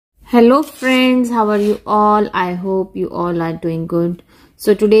Hello friends, how are you all? I hope you all are doing good.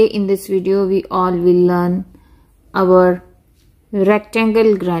 So today in this video we all will learn our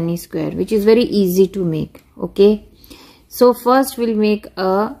rectangle granny square, which is very easy to make. Okay, so first we'll make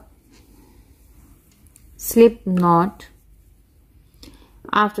a slip knot.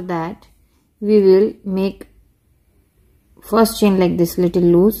 After that we will make first chain like this, little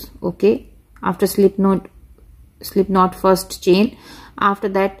loose. Okay, after slip knot first chain. After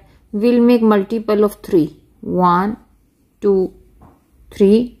that we'll make multiple of 3. 1 2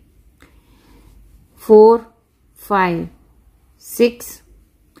 3 4 5 6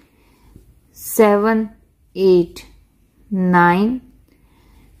 7 8 9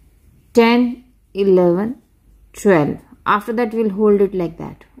 10 11 12. After that we'll hold it like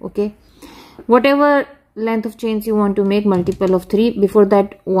that. Okay, whatever length of chains you want to make, multiple of 3. Before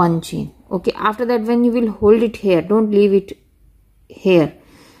that, 1 chain. Okay, after that when you will hold it here, don't leave it here.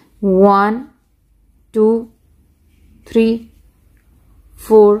 1 2 3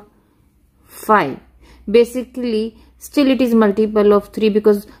 4 5. Basically still it is multiple of 3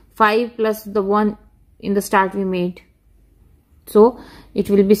 because 5 plus the 1 in the start we made, so it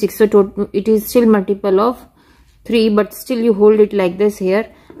will be 6. So total it is still multiple of 3, but still you hold it like this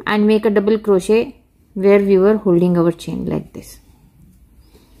here and make a double crochet where we were holding our chain like this.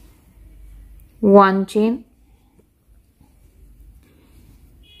 1 chain,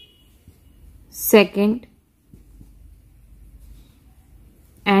 second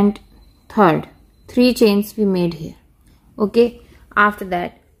and third. 3 chains we made here. Okay, after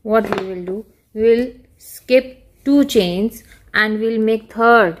that what we will do, we will skip 2 chains and we'll make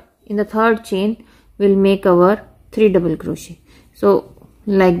third. In the third chain we'll make our 3 double crochet. So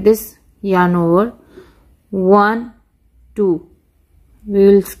like this, yarn over, 1 2, we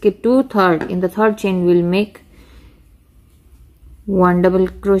will skip 2, third. In the third chain we'll make 1 double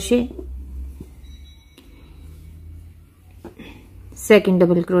crochet, second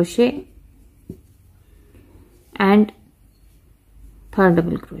double crochet and third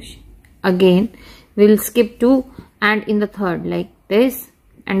double crochet. Again we'll skip 2 and in the third like this,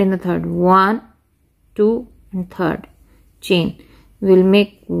 and in the third 1 2 and third chain we'll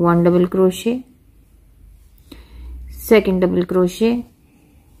make 1 double crochet, second double crochet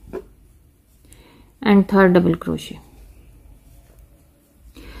and third double crochet.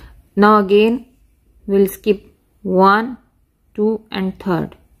 Now again we'll skip 1 2 and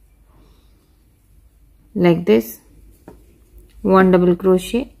third like this, 1 double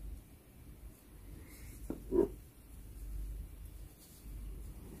crochet,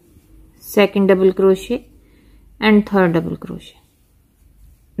 second double crochet and third double crochet.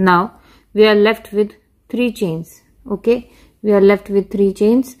 Now we are left with 3 chains. Okay, we are left with 3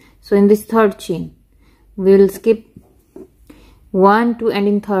 chains. So in this third chain we will skip 1 2 and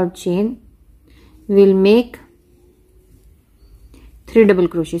in third chain we will make 3 double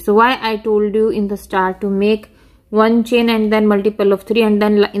crochet. So why I told you in the start to make 1 chain and then multiple of 3 and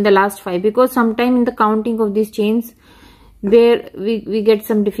then in the last 5, because sometime in the counting of these chains there we get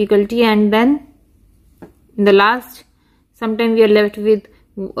some difficulty, and then in the last sometime we are left with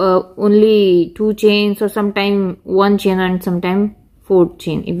only 2 chains, or sometime 1 chain and sometime 4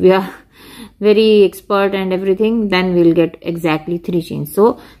 chain. If we are very expert and everything, then we'll get exactly 3 chains.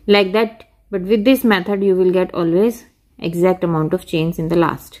 So like that, but with this method you will get always exact amount of chains in the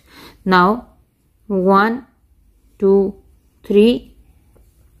last. Now 1 2 3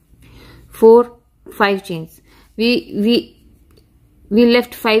 4 5 chains. We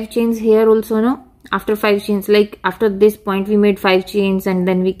left 5 chains here also, no? After 5 chains, like after this point we made 5 chains and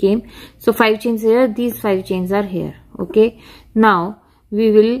then we came, so 5 chains here, these 5 chains are here. Okay, now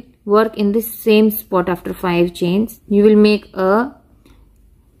we will work in this same spot. After 5 chains you will make a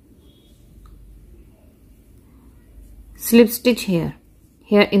slip stitch here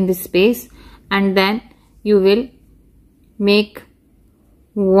in this space, and then you will make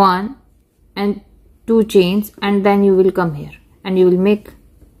 1 and 2 chains, and then you will come here and you will make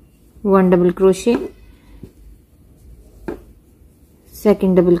 1 double crochet,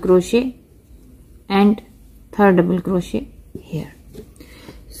 second double crochet and third double crochet here.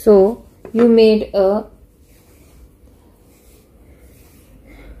 So you made a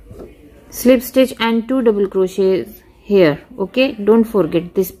slip stitch and 2 double crochets here. Okay, don't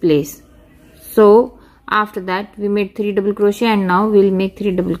forget this place. So after that we made 3 double crochet, and now we'll make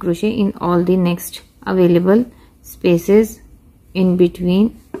 3 double crochet in all the next available spaces in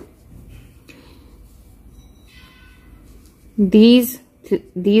between these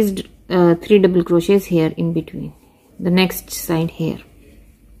 3 double crochets here in between the next side here.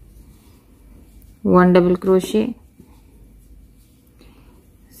 1 double crochet,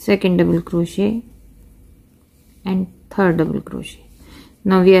 second double crochet and third double crochet.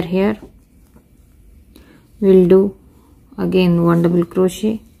 Now we are here, we'll do again one double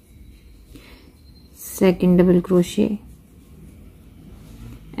crochet, second double crochet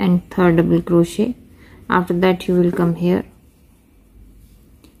and third double crochet. After that you will come here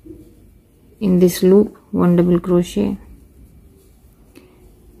in this loop, one double crochet,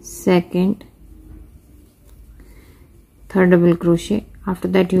 second, third double crochet. After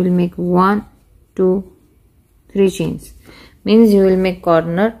that you will make 1 2 3 chains, means you will make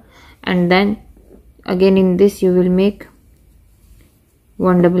corner, and then again in this you will make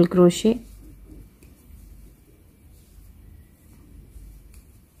one double crochet,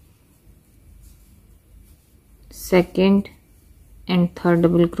 second and third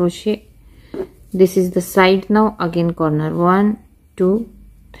double crochet. This is the side. Now again corner, 1 2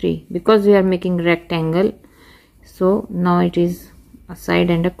 3, because we are making rectangle, so now it is a side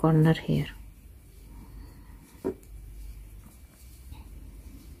and a corner here.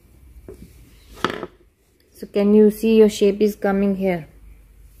 So can you see your shape is coming here?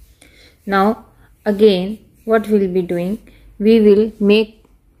 Now again what we'll be doing, we will make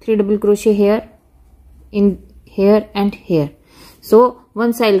 3 double crochet here, in here and here. So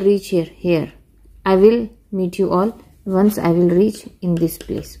once I'll reach here I will meet you all once I will reach in this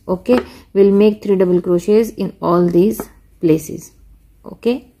place. Okay, we'll make 3 double crochets in all these places.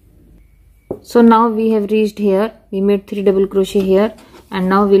 Okay, so now we have reached here, we made 3 double crochet here, and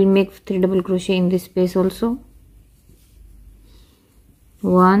now we'll make 3 double crochet in this space also.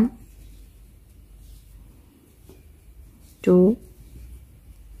 1 2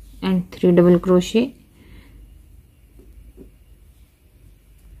 and 3 double crochet.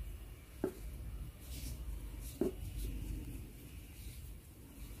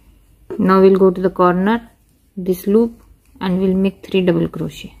 Now we'll go to the corner, this loop, and we'll make 3 double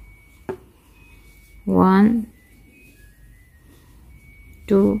crochet. 1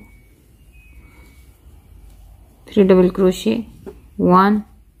 2 3 double crochet, 1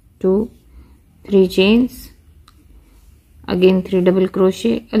 2 3 chains, again 3 double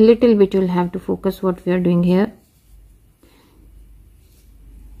crochet. A little bit you'll have to focus what we are doing here.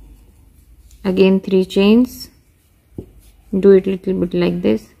 Again 3 chains, do it little bit like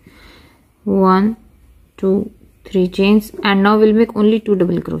this, 1 2 3 chains, and now we'll make only 2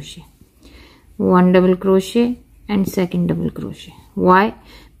 double crochet, 1 double crochet and second double crochet. Why?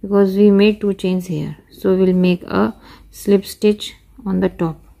 Because we made 2 chains here, so we'll make a slip stitch on the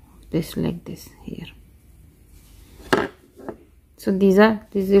top of this like this here. So this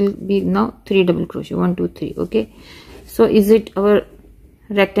will be now 3 double crochet, 1 2 3. Okay, so is it our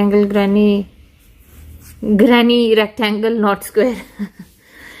rectangle granny rectangle, not square?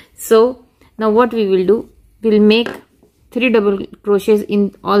 So now what we will do, we'll make 3 double crochets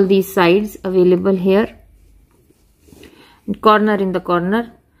in all these sides available here, corner in the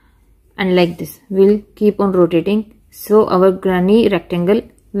corner, and like this we'll keep on rotating, so our granny rectangle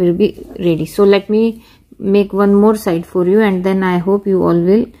will be ready. So let me make one more side for you, and then I hope you all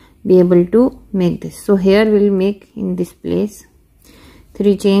will be able to make this. So here we'll make in this place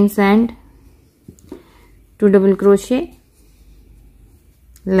 3 chains and 2 double crochet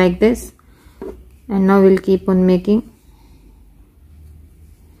like this, and now we'll keep on making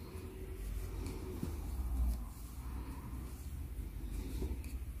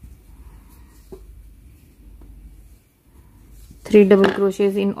three double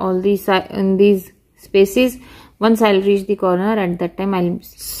crochets in all these spaces. Once I'll reach the corner, at that time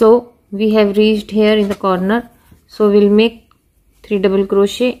so we have reached here in the corner, so we'll make 3 double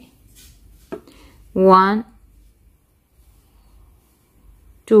crochet, 1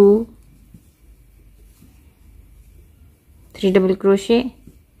 2 3 double crochet,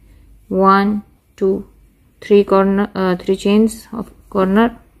 1 2 3 corner 3 chains of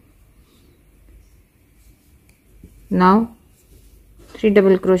corner. Now 3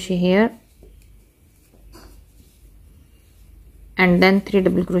 double crochet here, and then 3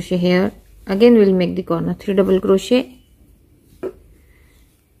 double crochet here. Again we'll make the corner, 3 double crochet,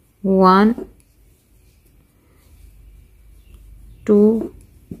 1 2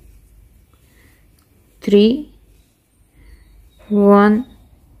 3, 1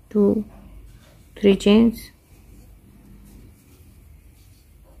 2 3 chains,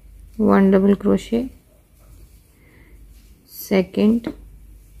 1 double crochet, second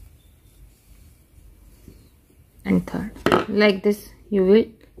and third. Like this you will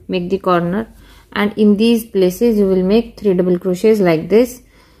make the corner, and in these places you will make 3 double crochets like this.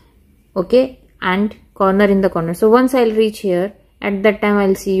 Okay, and corner in the corner. So once I'll reach here, at that time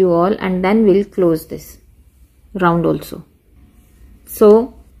I'll see you all, and then we'll close this round also.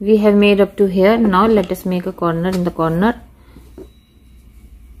 So we have made up to here. Now let us make a corner in the corner.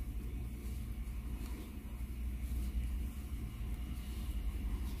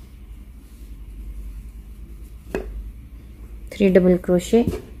 Three double crochet,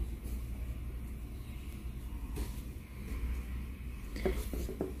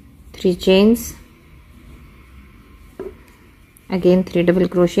 three chains, again 3 double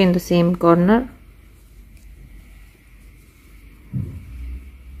crochet in the same corner,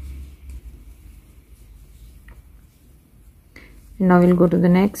 now we'll go to the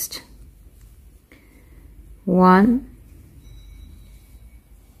next. 1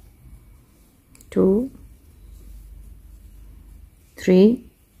 2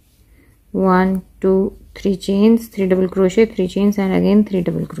 3 1 2 3 chains, 3 double crochet, 3 chains, and again 3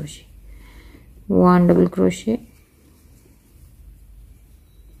 double crochet, 1 double crochet,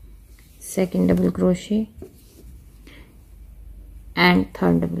 second double crochet, and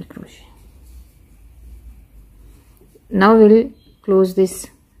third double crochet. Now we'll close this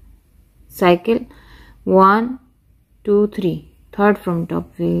cycle. 1 2 3, third from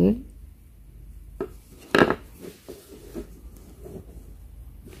top. We'll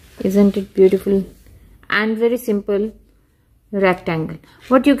Isn't it beautiful and very simple rectangle?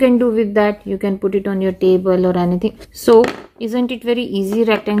 What you can do with that, you can put it on your table or anything. So isn't it very easy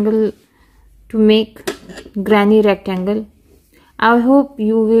rectangle to make, granny rectangle? I hope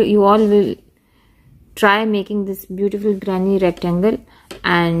you all will try making this beautiful granny rectangle.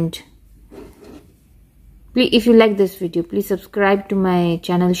 And please, if you like this video, please subscribe to my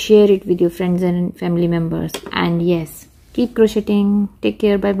channel, share it with your friends and family members, and yes, keep crocheting. Take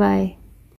care. Bye bye.